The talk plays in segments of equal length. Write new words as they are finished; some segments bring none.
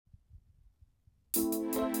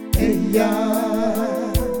ella,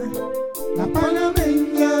 la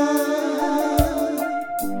panameña,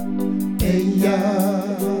 ella,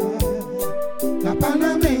 la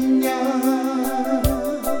panameña,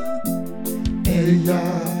 ella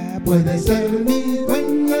puede ser mi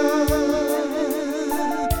dueña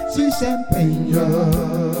si se empeña.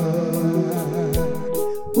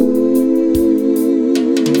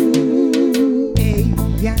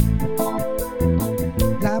 Ella,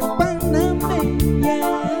 la panameña,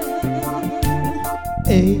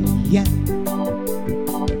 ella,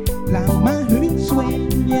 la más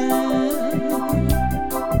risueña,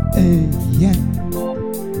 ella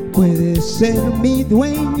puede ser mi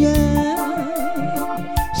dueña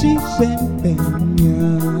si se empeña.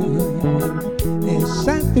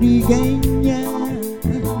 Esa trigueña,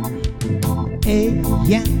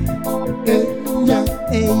 ella,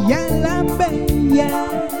 ella la bella,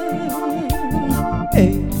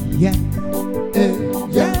 ella,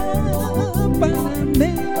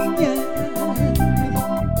 panameña,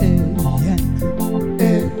 ella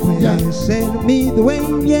puede ser mi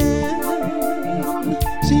dueña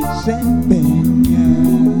si se empeña.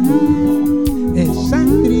 Esa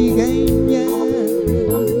trigueña,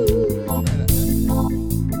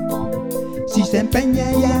 si se empeña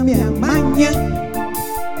ella me amaña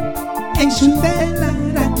en su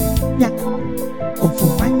telaraña, con su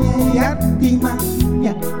maña y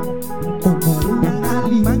artimaña, como una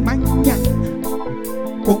alimaña,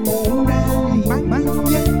 como una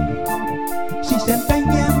alimaña. Si se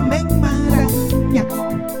empeña me enmaraña,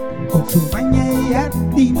 con su maña y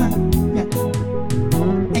artimaña,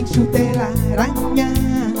 en su telaraña.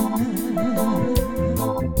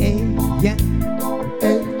 Ella,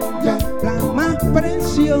 la más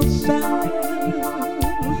preciosa,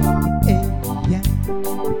 ella,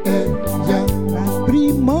 la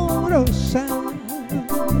primorosa,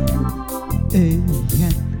 ella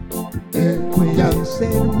puede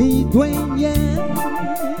ser mi dueña